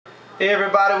Hey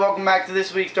everybody, welcome back to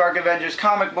this week's Dark Avengers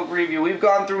comic book review. We've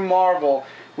gone through Marvel,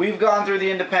 we've gone through the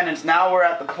Independents, now we're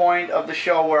at the point of the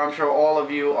show where I'm sure all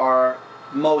of you are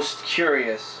most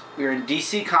curious. We're in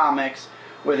DC Comics,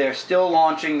 where they're still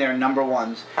launching their number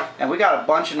ones. And we got a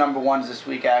bunch of number ones this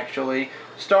week actually.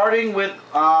 Starting with,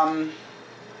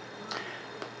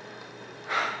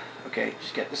 okay,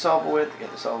 just get this over with,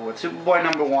 Superboy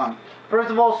number one. First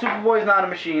of all, Superboy's not a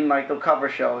machine like the cover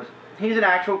shows. He's an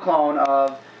actual clone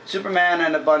of Superman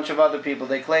and a bunch of other people.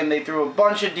 They claim they threw a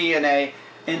bunch of DNA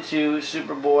into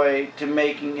Superboy to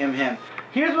making him him.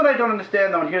 Here's what I don't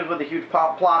understand though, and here's what the huge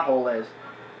plot hole is.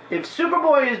 If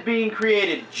Superboy is being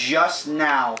created just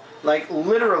now, like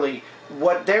literally,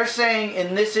 what they're saying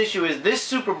in this issue is this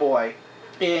Superboy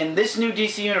in this new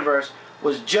DC universe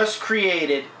was just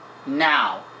created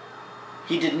now.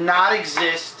 He did not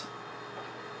exist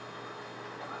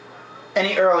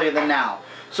any earlier than now.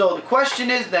 So the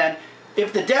question is then,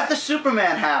 if the death of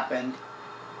Superman happened,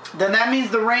 then that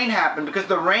means the Reign happened, because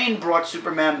the Reign brought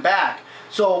Superman back.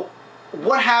 So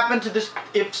what happened to this?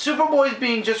 If Superboy is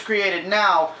being just created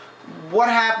now, what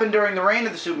happened during the reign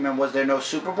of the Superman? Was there no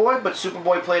Superboy? But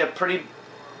Superboy played a pretty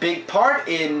big part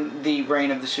in the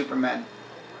reign of the Superman.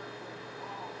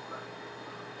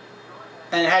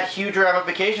 And it had huge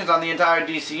ramifications on the entire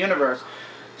DC universe.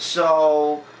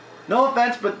 So, no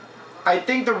offense, but I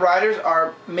think the writers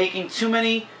are making too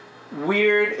many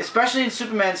weird, especially in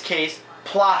Superman's case,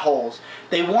 plot holes.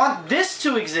 They want this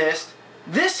to exist,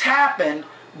 this happened,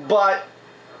 but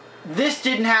this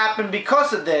didn't happen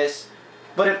because of this.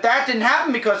 But if that didn't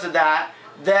happen because of that,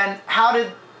 then how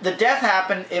did the death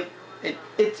happen? If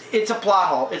it's a plot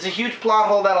hole. It's a huge plot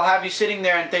hole that'll have you sitting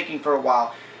there and thinking for a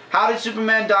while. How did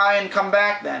Superman die and come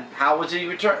back then? How was he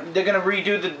returned? They're going to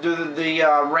redo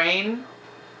the reign?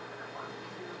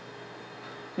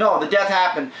 No, the death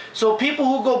happened. So people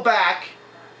who go back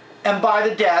and buy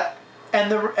the death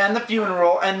and the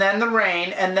funeral and then the reign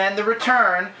and then the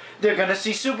return, they're going to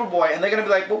see Superboy and they're going to be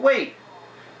like, but wait,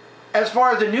 as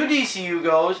far as the new DCU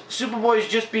goes, Superboy is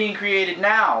just being created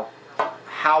now.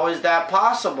 How is that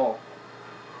possible?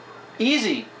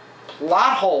 Easy.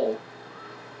 Plot hole.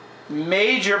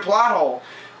 Major plot hole.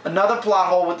 Another plot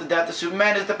hole with the death of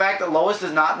Superman is the fact that Lois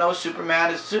does not know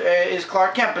Superman is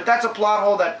Clark Kent. But that's a plot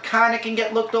hole that kind of can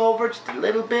get looked over just a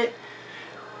little bit.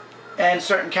 And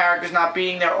certain characters not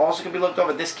being there also can be looked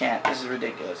over. This can't. This is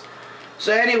ridiculous.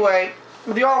 So anyway,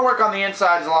 the artwork on the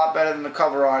inside is a lot better than the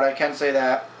cover art. I can say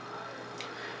that.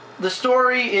 The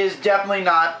story is definitely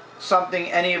not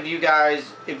something any of you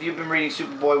guys, if you've been reading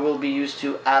Superboy, will be used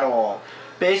to at all.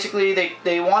 Basically,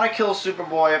 they want to kill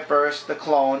Superboy at first, the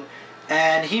clone.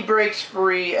 And he breaks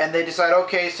free, and they decide,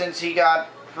 okay, since he got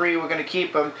free, we're going to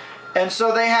keep him. And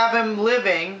so they have him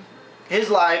living his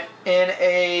life in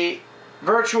a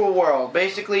virtual world.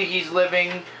 Basically, he's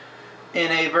living in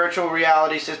a virtual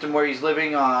reality system where he's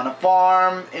living on a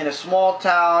farm in a small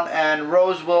town, and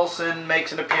Rose Wilson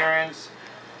makes an appearance.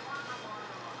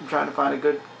 I'm trying to find a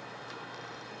good...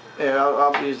 Yeah,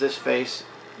 I'll use this face.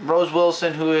 Rose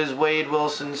Wilson, who is Wade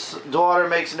Wilson's daughter,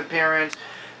 makes an appearance.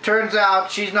 Turns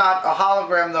out she's not a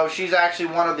hologram though, she's actually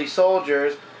one of the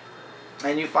soldiers,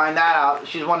 and you find that out.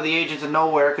 She's one of the agents of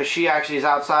Nowhere because she actually is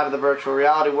outside of the virtual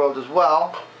reality world as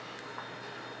well.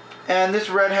 And this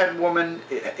redhead woman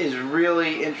is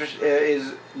really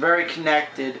is very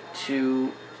connected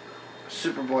to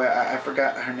Superboy. I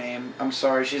forgot her name. I'm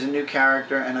sorry, she's a new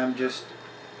character and I'm just...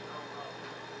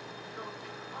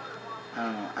 I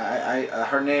don't know.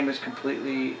 Her name is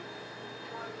completely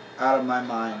out of my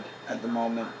mind at the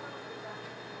moment.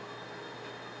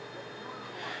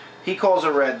 He calls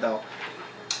her Red though.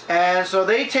 And so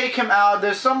they take him out.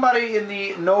 There's somebody in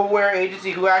the Nowhere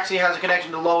agency who actually has a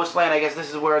connection to Lois Lane. I guess this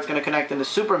is where it's going to connect into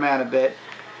Superman a bit.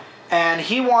 And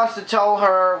he wants to tell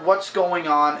her what's going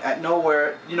on at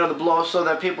Nowhere, you know, the blow, so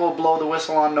that people blow the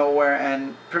whistle on Nowhere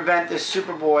and prevent this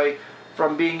Superboy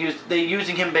from being used. They're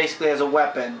using him basically as a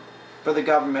weapon for the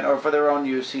government or for their own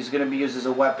use. He's going to be used as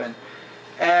a weapon.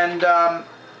 And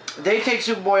they take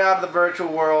Superboy out of the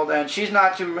virtual world, and she's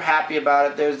not too happy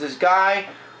about it. There's this guy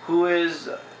who is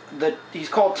he's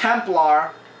called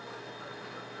Templar.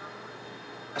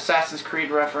 Assassin's Creed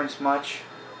reference much.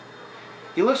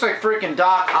 He looks like freaking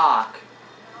Doc Ock,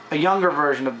 a younger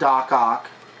version of Doc Ock.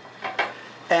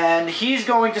 And he's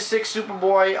going to stick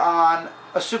Superboy on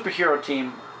a superhero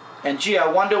team. And gee, I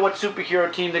wonder what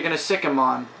superhero team they're going to stick him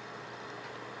on.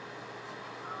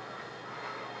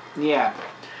 Yeah.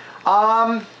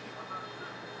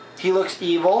 He looks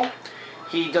evil.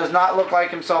 He does not look like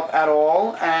himself at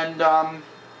all, and I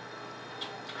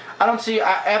don't see,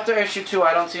 after issue 2,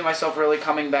 I don't see myself really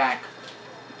coming back.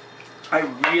 I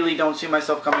really don't see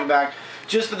myself coming back.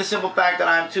 Just for the simple fact that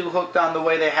I'm too hooked on the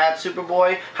way they had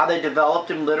Superboy, how they developed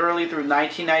him literally through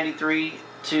 1993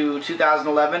 to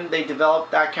 2011. They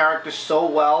developed that character so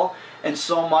well and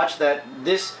so much that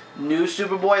this new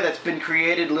Superboy that's been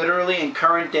created literally in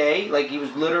current day, like he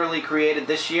was literally created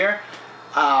this year,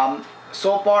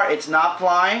 so far it's not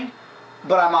flying,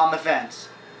 but I'm on the fence.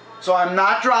 So I'm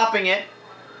not dropping it,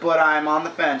 but I'm on the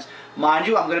fence. Mind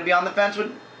you, I'm going to be on the fence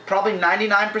with probably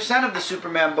 99% of the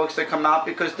Superman books that come out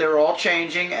because they're all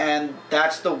changing, and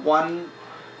that's the one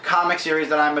comic series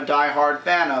that I'm a die-hard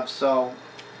fan of. So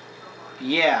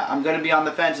yeah, I'm going to be on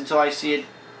the fence until I see it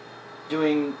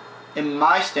doing, in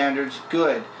my standards,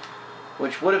 good,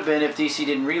 which would have been if DC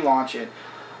didn't relaunch it.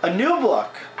 A new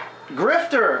book,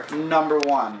 Grifter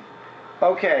 #1.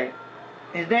 Okay,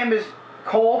 his name is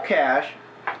Cole Cash,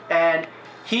 and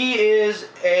he is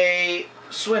a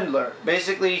swindler.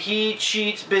 Basically, he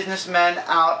cheats businessmen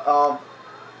out of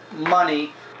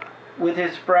money with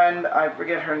his friend, I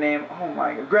forget her name, oh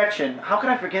my god, Gretchen. How could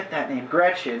I forget that name?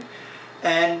 Gretchen.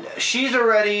 And she's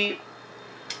already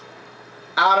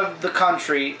out of the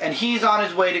country, and he's on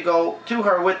his way to go to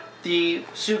her with the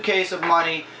suitcase of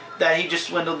money that he just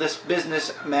swindled this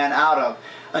businessman out of,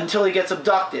 until he gets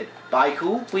abducted. By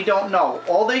who? We don't know.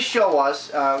 All they show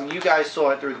us, you guys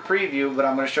saw it through the preview, but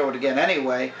I'm going to show it again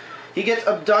anyway. He gets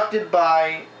abducted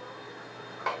by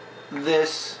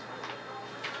this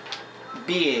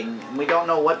being. We don't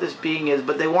know what this being is,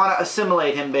 but they want to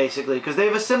assimilate him basically, because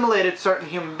they've assimilated certain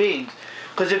human beings.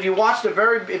 Because if you watch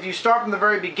if you start from the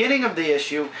very beginning of the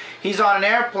issue, he's on an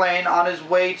airplane on his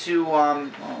way to, why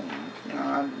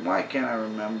can't I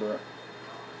remember?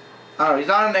 I don't know, he's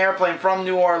on an airplane from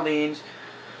New Orleans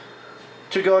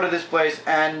to go to this place,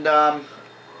 and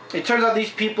it turns out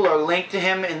these people are linked to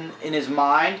him in his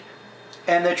mind,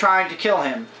 and they're trying to kill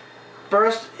him.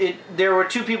 First, there were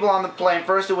two people on the plane.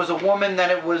 First it was a woman,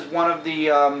 then it was one of the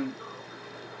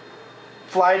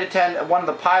one of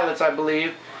the pilots, I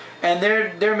believe, and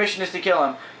their mission is to kill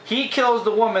him. He kills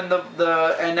the woman,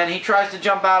 and then he tries to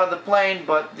jump out of the plane,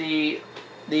 but the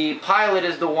pilot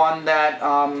is the one that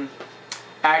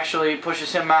actually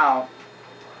pushes him out.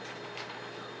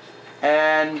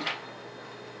 And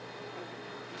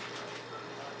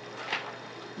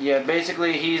yeah,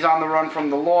 basically he's on the run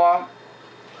from the law,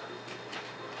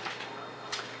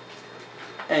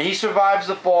 and he survives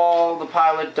the fall. The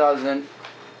pilot doesn't,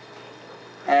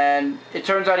 and it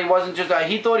turns out he wasn't just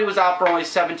he thought he was out for only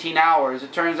 17 hours.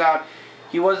 It turns out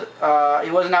he wasn't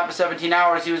out for 17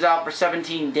 hours. He was out for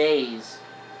 17 days,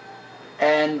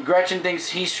 and Gretchen thinks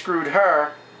he screwed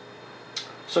her.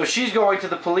 So she's going to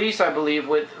the police, I believe,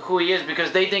 with who he is,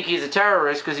 because they think he's a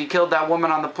terrorist because he killed that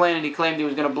woman on the plane, and he claimed he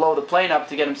was going to blow the plane up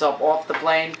to get himself off the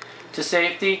plane to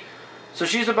safety. So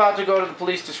she's about to go to the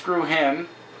police to screw him.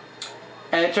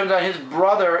 And it turns out his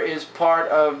brother is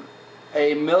part of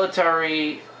a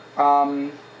military,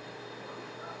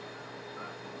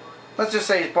 let's just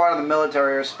say he's part of the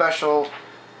military, or special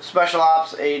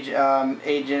ops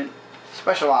agent,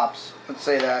 special ops, let's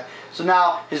say that. So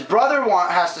now his brother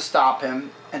has to stop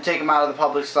him and take him out of the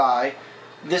public's eye.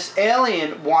 This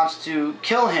alien wants to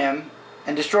kill him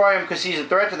and destroy him because he's a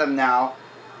threat to them now.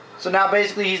 So now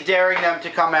basically he's daring them to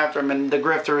come after him, and the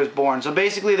Grifter is born. So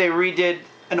basically they redid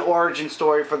an origin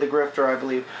story for the Grifter, I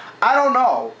believe. I don't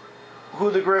know who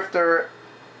the Grifter,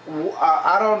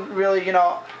 I don't really,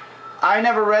 I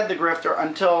never read the Grifter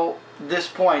until this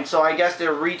point, so I guess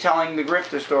they're retelling the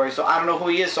Grifter story. So I don't know who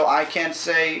he is, so I can't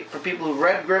say for people who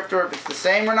read Grifter if it's the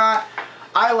same or not.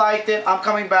 I liked it. I'm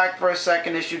coming back for a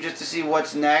second issue just to see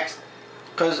what's next,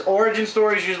 because origin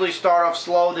stories usually start off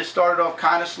slow. This started off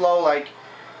kind of slow, like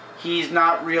he's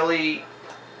not really,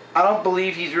 I don't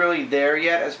believe he's really there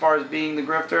yet as far as being the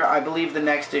Grifter. I believe the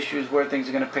next issue is where things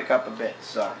are going to pick up a bit,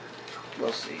 so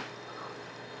we'll see.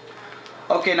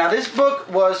 Okay, now this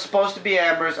book was supposed to be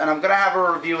Amber's, and I'm going to have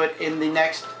her review it in the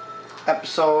next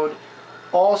episode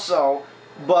also,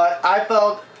 but I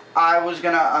felt I was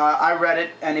going to, I read it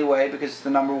anyway because it's the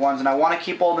 #1s, and I want to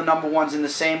keep all the #1s in the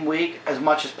same week as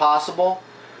much as possible.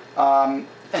 And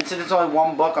since it's only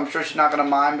one book, I'm sure she's not going to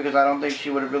mind, because I don't think she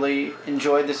would have really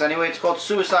enjoyed this anyway. It's called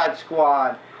Suicide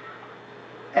Squad,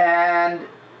 and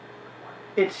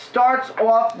it starts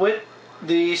off with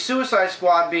the Suicide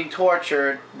Squad being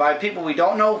tortured by people we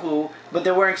don't know who, but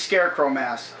they're wearing scarecrow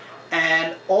masks.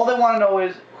 And all they want to know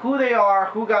is who they are,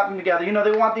 who got them together.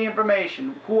 They want the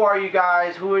information. Who are you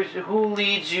guys? Who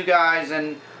leads you guys?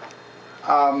 And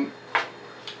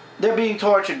they're being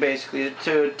tortured basically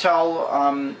to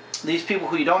tell these people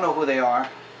who you don't know who they are,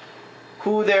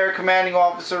 who their commanding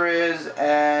officer is,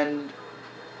 and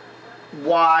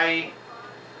why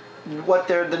what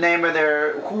the name of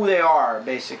who they are,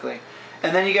 basically.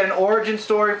 And then you get an origin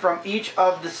story from each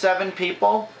of the 7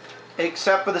 people,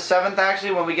 except for the 7th.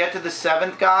 Actually, when we get to the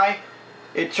 7th guy,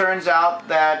 it turns out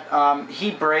that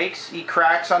he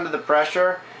cracks under the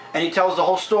pressure, and he tells the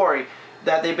whole story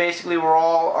that they basically were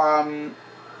all in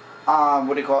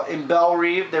Belle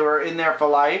Reve. They were in there for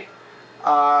life.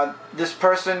 This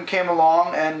person came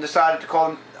along and decided to call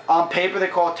them, on paper they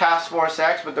call it Task Force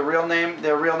X, but their real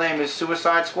name is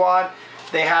Suicide Squad.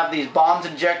 They have these bombs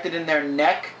injected in their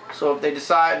neck, so if they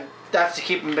decide, that's to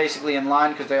keep them basically in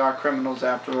line, because they are criminals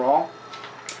after all.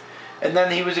 And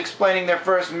then he was explaining their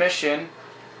first mission,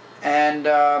 and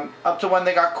up to when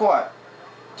they got caught.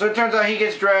 So it turns out he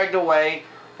gets dragged away,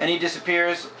 and he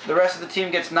disappears. The rest of the team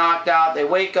gets knocked out. They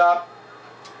wake up.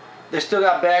 They still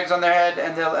got bags on their head,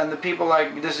 and the people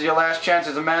like, this is your last chance.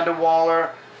 It's Amanda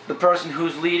Waller, the person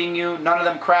who's leading you. None of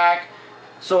them crack.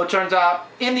 So it turns out,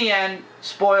 in the end,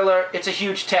 spoiler, it's a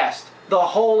huge test. The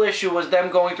whole issue was them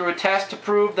going through a test to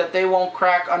prove that they won't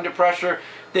crack under pressure.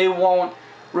 They won't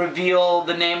reveal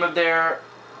the name of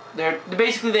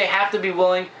basically they have to be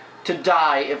willing to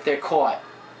die if they're caught,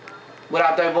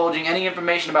 without divulging any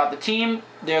information about the team,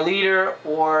 their leader,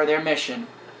 or their mission.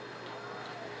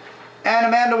 And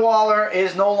Amanda Waller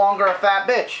is no longer a fat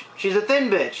bitch. She's a thin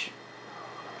bitch.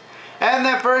 And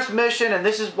their first mission, and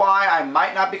this is why I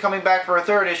might not be coming back for a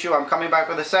 3rd issue, I'm coming back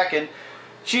for the 2nd.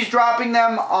 She's dropping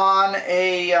them on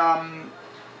a,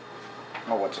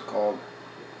 what's it called?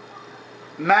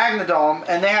 Magnadome,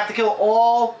 and they have to kill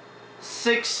all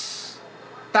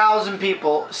 60,000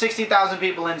 people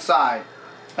inside.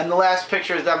 And the last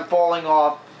picture is them falling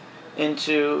off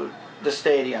into the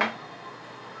stadium.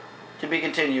 To be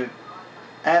continued.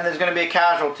 And there's going to be a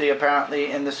casualty,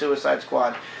 apparently, in the Suicide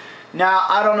Squad. Now,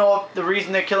 I don't know if the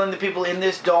reason they're killing the people in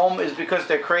this dome is because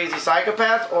they're crazy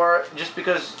psychopaths, or just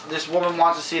because this woman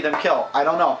wants to see them kill. I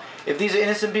don't know. If these are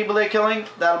innocent people they're killing,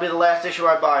 that'll be the last issue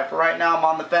I buy. For right now, I'm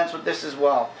on the fence with this as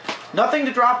well. Nothing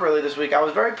to drop really this week. I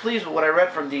was very pleased with what I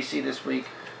read from DC this week.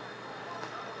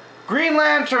 Green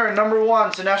Lantern,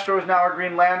 #1. Sinestro is now a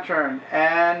Green Lantern.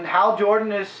 And Hal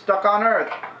Jordan is stuck on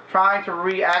Earth, trying to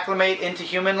reacclimate into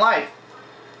human life.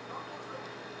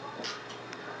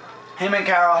 Him and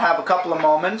Carol have a couple of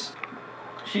moments.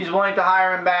 She's willing to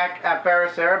hire him back at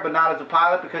Ferris Air, but not as a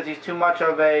pilot because he's too much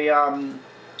of a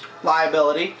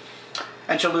liability,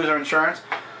 and she'll lose her insurance.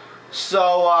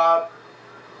 So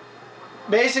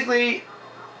basically,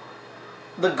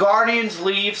 the Guardians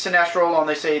leave Sinestro alone.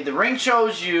 They say, the ring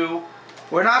chose you,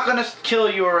 we're not going to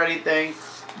kill you or anything,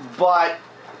 but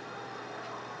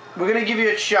we're going to give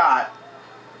you a shot.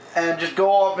 And just go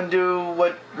off and do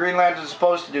what Green Lantern's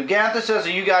supposed to do. Ganther says,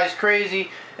 are you guys crazy?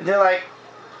 And they're like,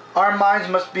 our minds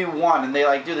must be one. And they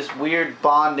like do this weird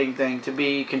bonding thing to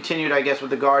be continued, I guess, with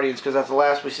the Guardians, because that's the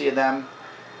last we see of them.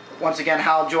 Once again,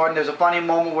 Hal Jordan, there's a funny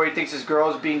moment where he thinks his girl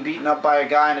is being beaten up by a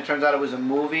guy, and it turns out it was a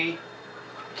movie,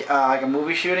 like a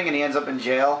movie shooting, and he ends up in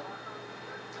jail.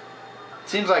 It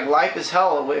seems like life is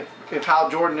hell if Hal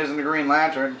Jordan isn't the Green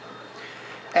Lantern.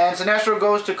 And Sinestro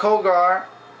goes to Karugar,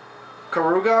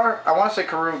 I want to say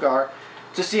Karugar,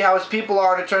 to see how his people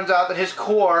are, and it turns out that his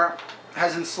core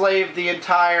has enslaved the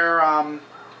entire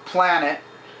planet.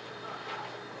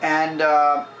 And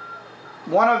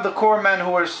one of the core men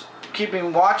who was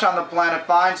keeping watch on the planet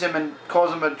finds him and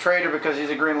calls him a traitor because he's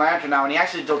a Green Lantern now, and he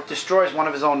actually destroys one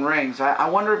of his own rings. I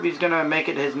wonder if he's going to make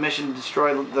it his mission to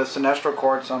destroy the Sinestro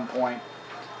Corps at some point,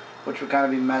 which would kind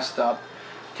of be messed up.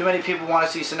 Too many people want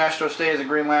to see Sinestro stay as a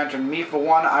Green Lantern. Me, for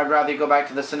one, I'd rather go back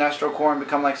to the Sinestro Corps and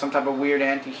become like some type of weird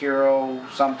anti-hero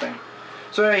something.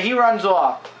 So anyway, he runs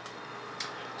off.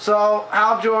 So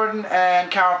Hal Jordan and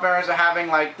Carol Ferris are having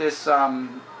like this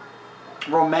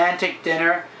romantic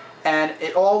dinner, and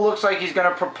it all looks like he's going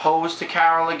to propose to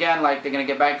Carol again, like they're going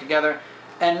to get back together.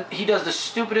 And he does the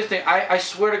stupidest thing. I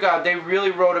swear to God, they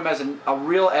really wrote him as a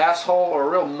real asshole or a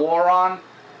real moron.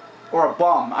 Or a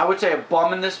bum. I would say a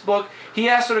bum in this book. He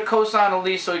asks her to co-sign a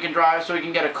lease so he can drive, so he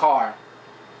can get a car.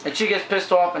 And she gets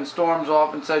pissed off and storms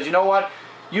off and says, you know what?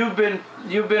 You've been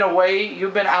away,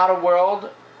 you've been out of world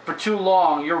for too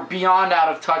long. You're beyond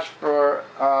out of touch for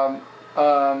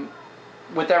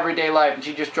with everyday life. And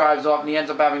she just drives off, and he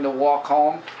ends up having to walk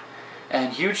home.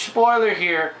 And huge spoiler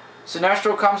here,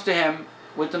 Sinestro comes to him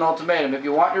with an ultimatum. If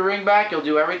you want your ring back, you'll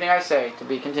do everything I say. To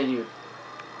be continued.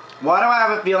 Why do I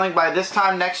have a feeling by this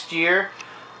time next year,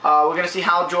 we're going to see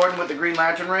Hal Jordan with the Green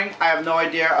Lantern ring? I have no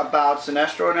idea about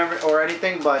Sinestro or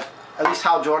anything, but at least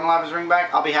Hal Jordan will have his ring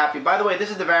back. I'll be happy. By the way, this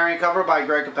is the variant cover by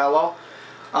Greg Capello.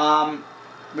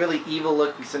 Really evil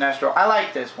looking Sinestro. I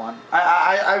like this one.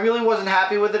 I really wasn't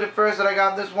happy with it at first that I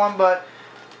got this one, but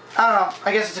I don't know.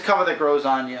 I guess it's a cover that grows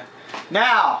on you.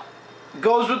 Now, it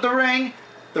goes with the ring.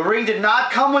 The ring did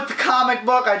not come with the comic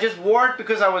book. I just wore it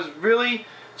because I was really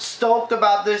stoked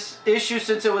about this issue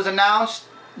since it was announced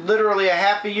literally a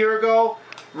half a year ago.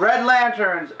 Red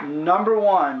Lanterns,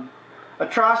 #1.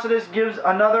 Atrocitus gives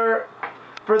another,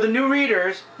 for the new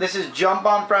readers, this is jump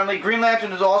on friendly. Green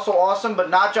Lantern is also awesome, but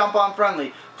not jump on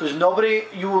friendly. Because nobody,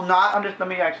 you will not understand. Let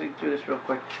me actually do this real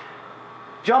quick.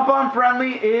 Jump on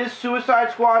friendly is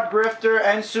Suicide Squad, Grifter,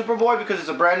 and Superboy, because it's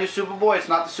a brand new Superboy. It's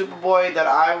not the Superboy that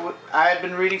I had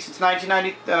been reading since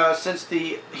 1990, since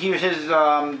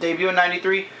his debut in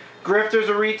 '93. Grifter's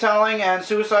a retelling, and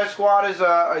Suicide Squad is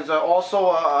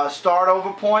also a start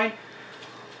over point.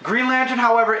 Green Lantern,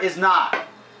 however, is not.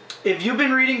 If you've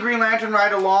been reading Green Lantern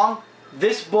right along,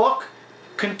 this book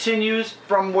continues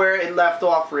from where it left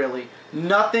off, really.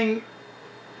 Nothing,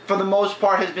 for the most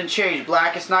part, has been changed.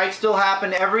 Blackest Night still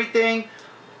happened. Everything,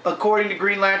 according to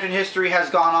Green Lantern history, has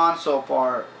gone on so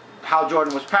far. Hal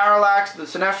Jordan was Parallax, the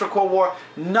Sinestro Cold War.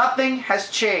 Nothing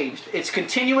has changed. It's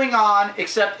continuing on,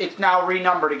 except it's now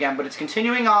renumbered again. But it's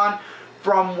continuing on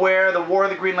from where the War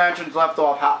of the Green Lanterns left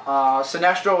off.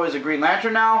 Sinestro is a Green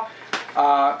Lantern now.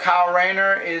 Kyle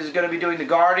Rayner is going to be doing the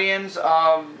Guardians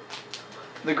of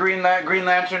the Green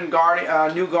Lantern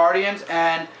New Guardians,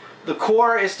 and the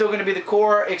Corps is still going to be the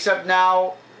Corps, except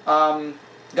now Guy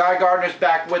Gardner's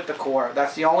back with the Corps.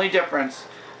 That's the only difference.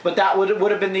 But that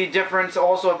would have been the difference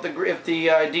also if the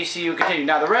DCU continued.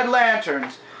 Now the Red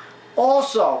Lanterns,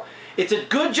 also, it's a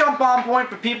good jump on point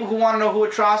for people who want to know who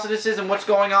Atrocitus is and what's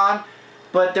going on.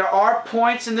 But there are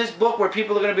points in this book where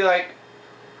people are going to be like,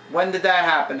 when did that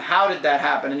happen? How did that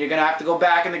happen? And you're going to have to go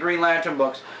back in the Green Lantern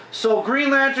books. So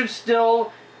Green Lantern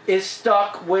still is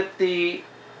stuck with the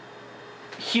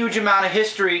huge amount of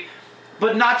history,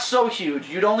 but not so huge.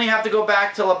 You'd only have to go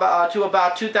back to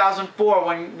about 2004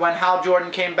 when Hal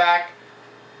Jordan came back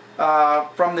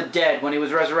from the dead, when he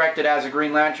was resurrected as a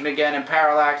Green Lantern again, and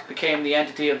Parallax became the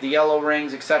entity of the Yellow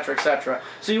Rings, etc., etc.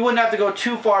 So you wouldn't have to go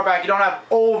too far back. You don't have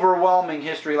overwhelming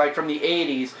history like from the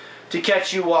 80s to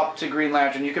catch you up to Green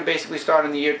Lantern. You could basically start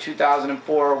in the year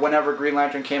 2004 or whenever Green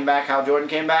Lantern came back, Hal Jordan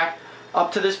came back,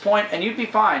 up to this point, and you'd be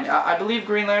fine. I believe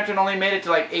Green Lantern only made it to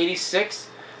like 86.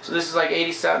 So this is like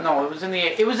 87. No, it was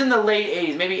in the late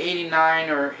 80s, maybe 89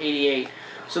 or 88.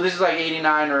 So this is like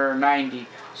 89 or 90.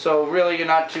 So really, you're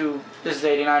not too. This is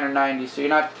 89 or 90. So you're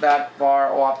not that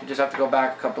far off. You just have to go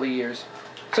back a couple of years.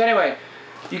 So anyway,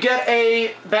 you get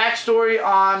a backstory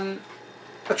on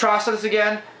Atrocitus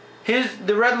again.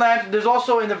 The Red Lantern. There's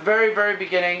also in the very, very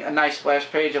beginning a nice splash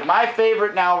page of my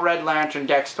favorite now Red Lantern,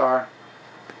 Dexter.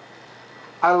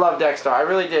 I love Dexter. I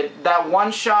really did. That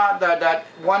one shot, that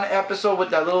one episode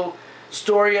with that little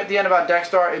story at the end about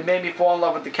Dexter, it made me fall in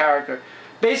love with the character.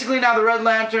 Basically now the Red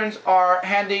Lanterns are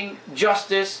handing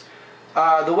justice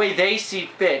the way they see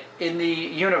fit in the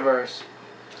universe.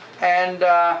 And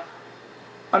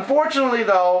unfortunately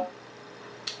though,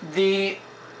 the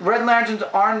Red Lanterns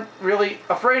aren't really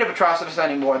afraid of Atrocitus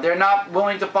anymore. They're not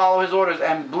willing to follow his orders.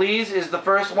 And Bleez is the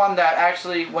first one that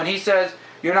actually, when he says,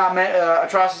 "You're not meant,"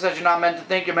 Atrocitus says, "You're not meant to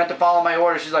think, you're meant to follow my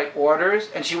orders." She's like, "Orders?"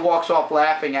 And she walks off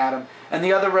laughing at him. And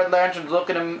the other Red Lanterns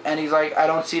look at him, and he's like, "I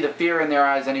don't see the fear in their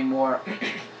eyes anymore."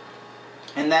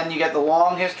 And then you get the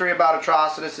long history about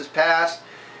Atrocitus' past,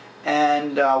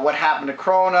 and what happened to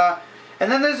Krona.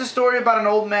 And then there's a story about an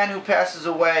old man who passes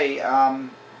away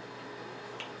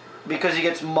because he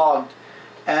gets mugged.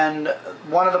 And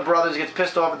one of the brothers gets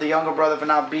pissed off at the younger brother for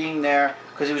not being there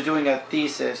because he was doing a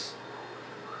thesis.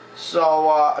 So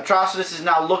Atrocitus is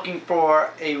now looking for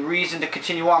a reason to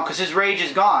continue on because his rage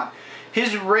is gone.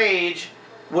 His rage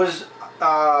was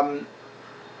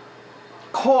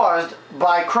caused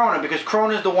by Krona, because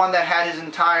Krona is the one that had his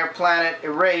entire planet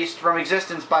erased from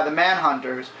existence by the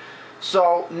Manhunters.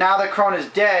 So now that Krona is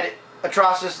dead,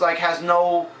 Atrocitus has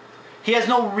no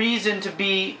reason to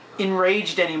be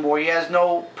enraged anymore. He has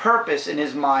no purpose in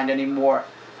his mind anymore.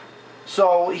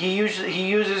 So he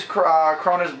uses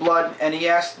Krona's blood, and he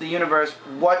asks the universe,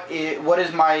 where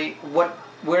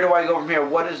do I go from here?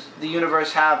 What does the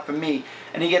universe have for me?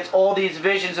 And he gets all these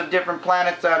visions of different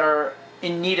planets that are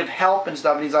in need of help and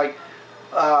stuff. And he's like,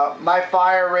 my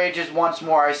fire rages once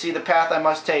more. I see the path I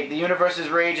must take. The universe's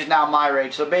rage is now my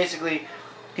rage. So basically,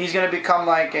 he's going to become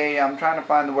like I'm trying to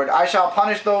find the word. I shall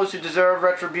punish those who deserve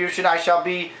retribution. I shall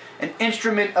be an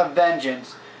instrument of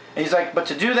vengeance. And he's like, but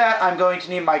to do that, I'm going to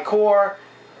need my core.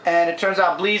 And it turns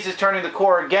out Bleez is turning the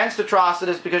core against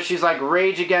Atrocitus because she's like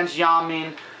rage against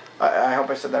Yamin. I hope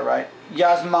I said that right.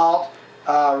 Yasmalt,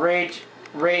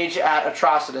 rage at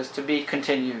Atrocitus, to be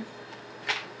continued.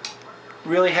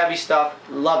 Really heavy stuff.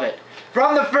 Love it.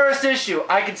 From the first issue,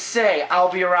 I could say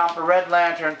I'll be around for Red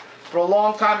Lantern for a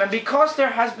long time, and because there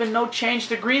has been no change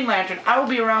to Green Lantern, I will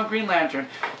be around Green Lantern.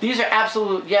 These are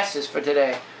absolute yeses for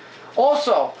today.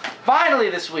 Also, finally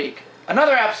this week,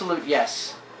 another absolute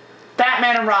yes.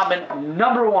 Batman and Robin,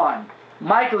 #1.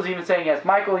 Michael's even saying yes.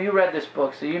 Michael, you read this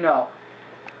book, so you know.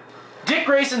 Dick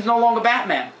Grayson's no longer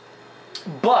Batman,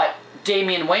 but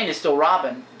Damian Wayne is still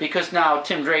Robin, because now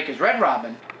Tim Drake is Red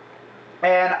Robin.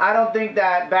 And I don't think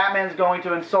that Batman's going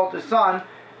to insult his son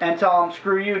and tell him,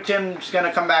 screw you, Tim's going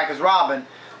to come back as Robin.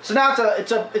 So now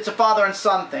it's a father and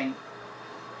son thing.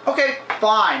 Okay,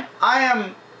 fine. I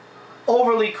am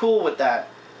overly cool with that.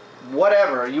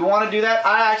 Whatever. You want to do that?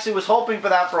 I actually was hoping for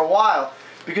that for a while,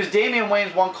 because Damian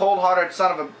Wayne's one cold-hearted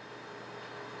son of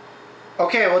a...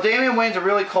 Okay, well, Damian Wayne's a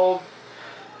really cold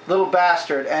little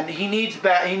bastard, and he needs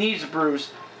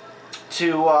Bruce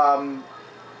to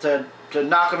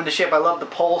knock him into shape. I love the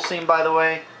pole scene, by the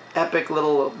way. Epic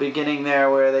little beginning there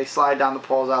where they slide down the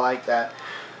poles. I like that.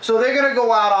 So they're going to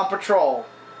go out on patrol.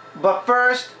 But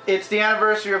first, it's the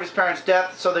anniversary of his parents'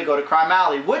 death, so they go to Crime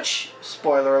Alley, which,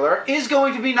 spoiler alert, is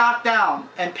going to be knocked down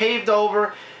and paved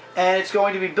over, and it's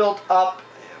going to be built up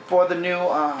for the new,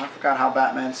 I forgot how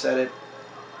Batman said it.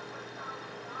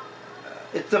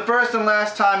 It's the first and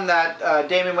last time that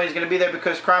Damian Wayne is going to be there,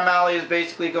 because Crime Alley is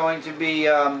basically going to be,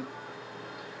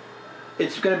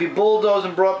 it's going to be bulldozed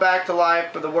and brought back to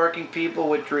life for the working people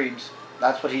with dreams.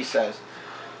 That's what he says.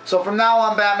 So from now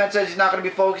on, Batman says he's not going to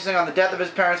be focusing on the death of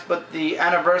his parents, but the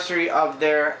anniversary of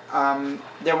their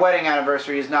wedding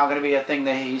anniversary is now going to be a thing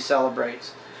that he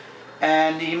celebrates.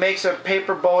 And he makes a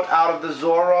paper boat out of the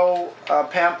Zorro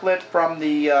pamphlet from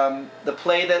the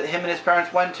play that him and his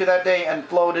parents went to that day, and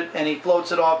he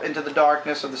floats it off into the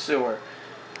darkness of the sewer.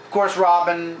 Of course,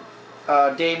 Robin,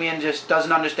 Damian just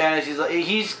doesn't understand it.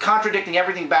 He's contradicting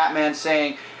everything Batman's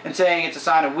saying, and saying it's a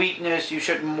sign of weakness, you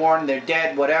shouldn't mourn, they're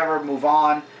dead, whatever, move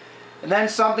on. And then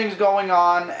something's going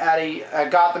on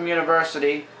at Gotham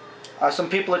University. Some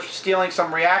people are stealing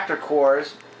some reactor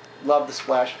cores. Love the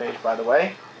splash page, by the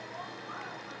way.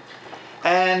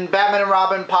 And Batman and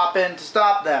Robin pop in to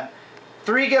stop them.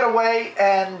 3 get away,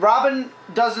 and Robin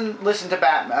doesn't listen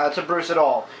to Bruce at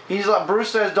all.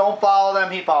 Bruce says, don't follow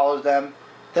them, he follows them.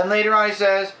 Then later on he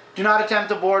says, do not attempt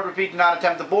to board, repeat, do not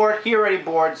attempt to board. He already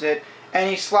boards it, and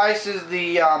he slices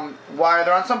the wire.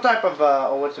 They're on some type of,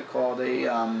 what's it called,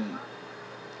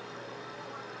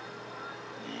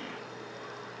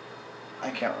 I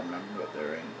can't remember what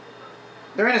they're in.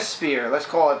 They're in a sphere, let's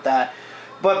call it that.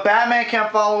 But Batman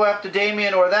can't follow after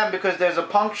Damian or them because there's a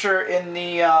puncture in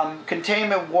the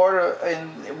containment water,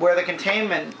 where the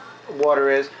containment water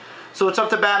is. So it's up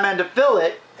to Batman to fill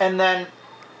it, and then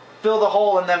fill the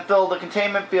hole, and then fill the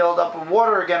containment field up with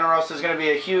water again, or else there's going to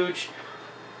be a huge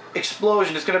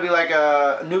explosion. It's going to be like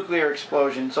a nuclear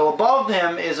explosion. So above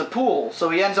him is a pool. So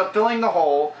he ends up filling the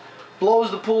hole,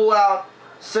 blows the pool out,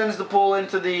 sends the pool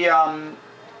into the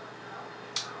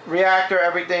reactor,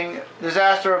 everything,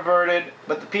 disaster averted.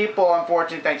 But the people,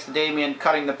 unfortunately, thanks to Damian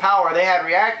cutting the power, they had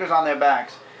reactors on their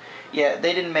backs. Yeah,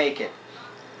 they didn't make it.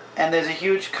 And there's a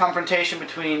huge confrontation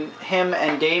between him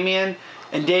and Damian.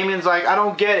 And Damian's like, I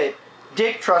don't get it.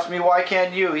 Dick, trust me, why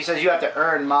can't you? He says, you have to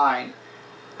earn mine.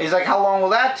 He's like, how long will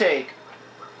that take?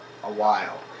 A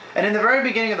while. And in the very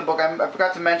beginning of the book, I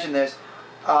forgot to mention this,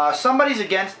 somebody's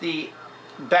against the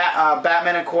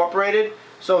Batman Incorporated,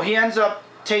 so he ends up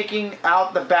taking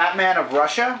out the Batman of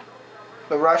Russia,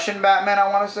 the Russian Batman, I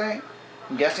want to say.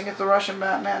 I'm guessing it's the Russian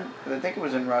Batman, because I think it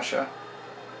was in Russia.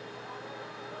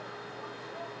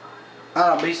 I don't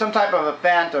know, but he's some type of a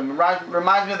phantom.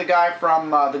 Reminds me of the guy from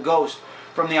the Ghost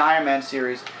from the Iron Man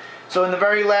series. So in the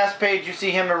very last page, you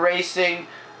see him erasing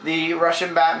the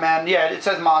Russian Batman. Yeah, it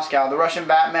says Moscow. The Russian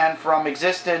Batman from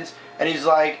existence, and he's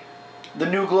like, the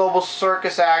new global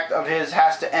circus act of his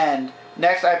has to end.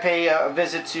 Next, I pay a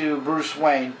visit to Bruce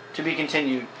Wayne, to be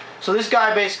continued. So this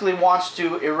guy basically wants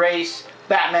to erase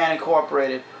Batman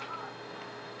Incorporated.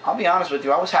 I'll be honest with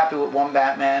you, I was happy with one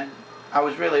Batman. I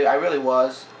really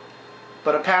was.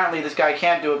 But apparently this guy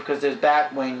can't do it because there's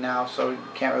Batwing now, so he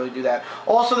can't really do that.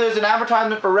 Also, there's an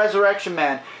advertisement for Resurrection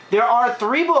Man. There are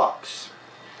 3 books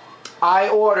I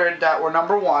ordered that were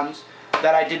 #1s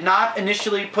that I did not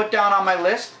initially put down on my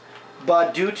list,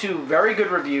 but due to very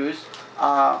good reviews,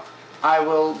 I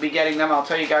will be getting them. I'll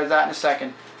tell you guys that in a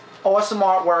second. Awesome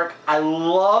artwork. I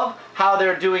love how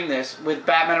they're doing this with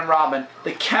Batman and Robin.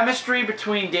 The chemistry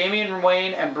between Damian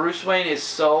Wayne and Bruce Wayne is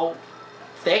so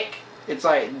thick. It's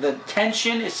like the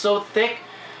tension is so thick.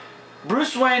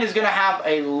 Bruce Wayne is going to have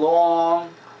a long,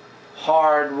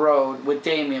 hard road with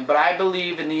Damian, but I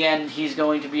believe in the end he's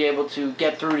going to be able to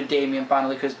get through to Damian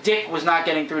finally, because Dick was not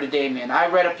getting through to Damian. I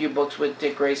read a few books with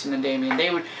Dick Grayson and Damian.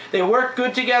 They worked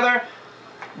good together,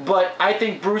 but I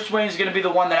think Bruce Wayne is going to be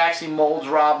the one that actually molds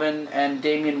Robin and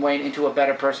Damian Wayne into a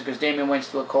better person, because Damian Wayne's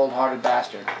still a cold-hearted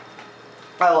bastard.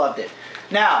 I loved it.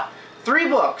 Now, 3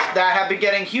 books that have been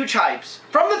getting huge hypes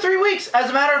from the 3 weeks.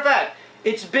 As a matter of fact,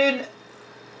 it's been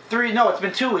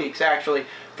 2 weeks actually.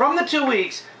 From the 2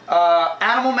 weeks,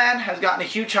 Animal Man has gotten a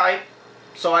huge hype,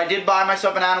 so I did buy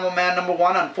myself an Animal Man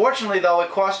 #1. Unfortunately, though,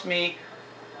 it cost me,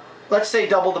 let's say,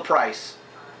 double the price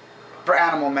for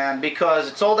Animal Man, because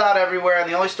it sold out everywhere, and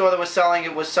the only store that was selling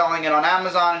it on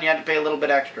Amazon, and you had to pay a little bit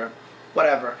extra.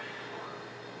 Whatever.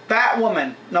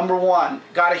 Batwoman #1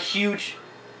 got a huge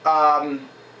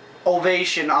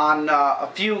ovation on a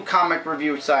few comic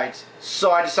review sites,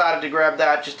 so I decided to grab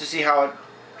that just to see how it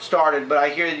started. But I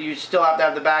hear that you still have to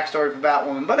have the backstory for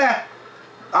Batwoman, but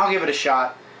I'll give it a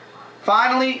shot.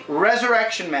 Finally,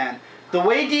 Resurrection Man. The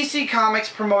way DC Comics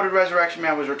promoted Resurrection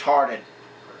Man was retarded.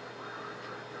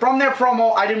 From their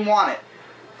promo, I didn't want it.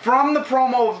 From the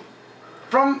promo,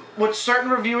 from what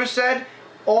certain reviewers said,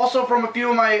 also from a few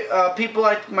of my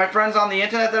my friends on the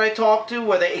internet that I talked to,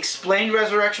 where they explained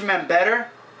Resurrection Man better,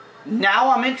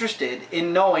 now I'm interested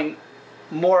in knowing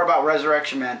more about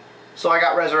Resurrection Man. So I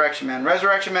got Resurrection Man.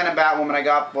 Resurrection Man and Batwoman I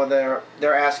got for their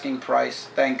asking price,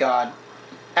 thank God.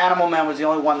 Animal Man was the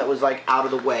only one that was like out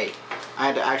of the way. I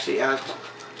had to actually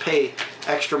pay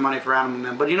extra money for Animal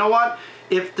Man. But you know what?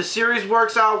 If the series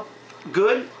works out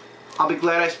good, I'll be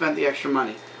glad I spent the extra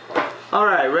money.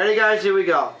 Alright, ready guys? Here we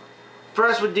go.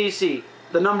 First with DC,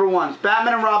 the #1s.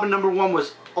 Batman and Robin #1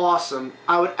 was awesome.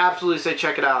 I would absolutely say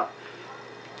check it out.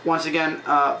 Once again,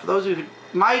 for those of you who...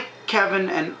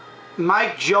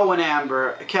 Mike, Joe, and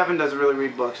Amber, Kevin doesn't really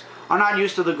read books, are not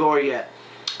used to the gore yet.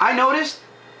 I noticed,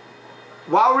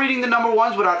 while reading the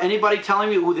 #1s without anybody telling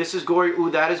me, ooh, this is gory, ooh,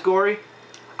 that is gory,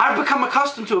 I've become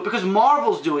accustomed to it because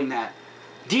Marvel's doing that.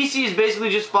 DC is basically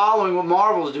just following what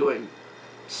Marvel's doing.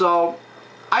 So,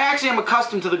 I actually am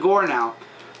accustomed to the gore now.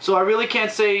 So I really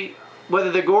can't say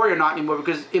whether they're gory or not anymore,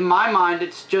 because in my mind,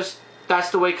 it's just, that's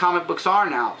the way comic books are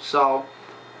now. So,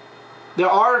 there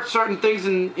are certain things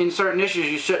in certain issues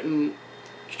you shouldn't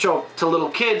show to little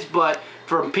kids, but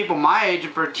for people my age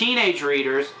and for teenage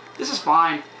readers, this is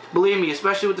fine. Believe me,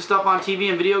 especially with the stuff on TV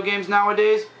and video games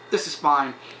nowadays, this is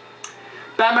fine.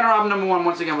 Batman and Robin #1,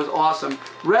 once again, was awesome.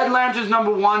 Red Lantern's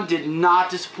 #1 did not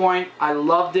disappoint. I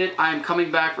loved it. I am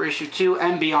coming back for issue 2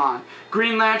 and beyond.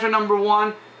 Green Lantern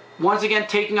 #1, once again,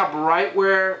 taking up right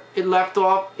where it left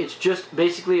off. It's just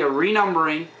basically a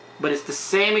renumbering, but it's the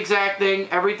same exact thing.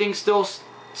 Everything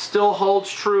still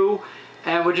holds true,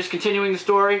 and we're just continuing the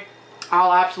story.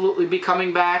 I'll absolutely be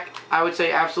coming back. I would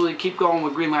say absolutely keep going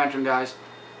with Green Lantern, guys.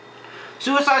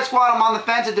 Suicide Squad, I'm on the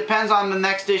fence. It depends on the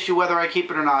next issue whether I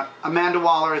keep it or not. Amanda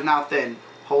Waller is now thin.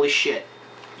 Holy shit.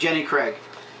 Jenny Craig.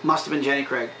 Must have been Jenny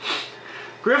Craig.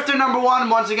 Grifter #1,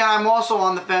 once again, I'm also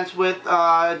on the fence with.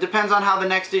 It depends on how the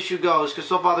next issue goes, because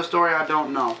so far the story I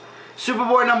don't know.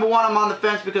 Superboy #1, I'm on the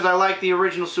fence because I like the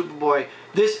original Superboy.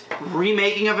 This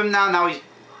remaking of him now he's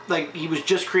like, he was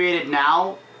just created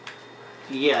now.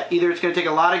 Yeah, either it's going to take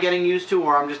a lot of getting used to,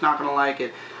 or I'm just not going to like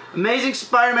it. Amazing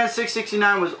Spider-Man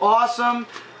 669 was awesome.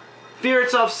 Fear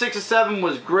Itself 6 of 7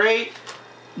 was great.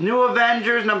 New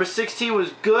Avengers #16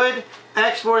 was good.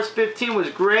 X-Force 15 was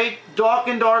great. Dark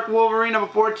Wolverine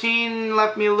 #14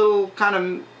 left me a little kind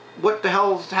of, what the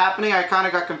hell is happening? I kind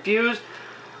of got confused.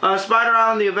 Spider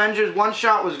Island, the Avengers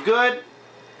one-shot was good.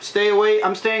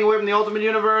 I'm staying away from the Ultimate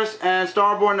Universe. And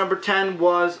Starborn #10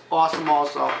 was awesome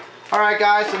also. Alright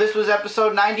guys, so this was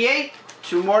episode 98.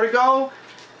 2 more to go.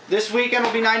 This weekend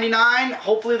will be 99.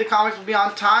 Hopefully the comics will be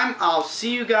on time. I'll see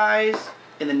you guys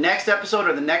in the next episode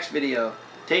or the next video.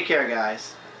 Take care,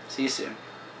 guys. See you soon.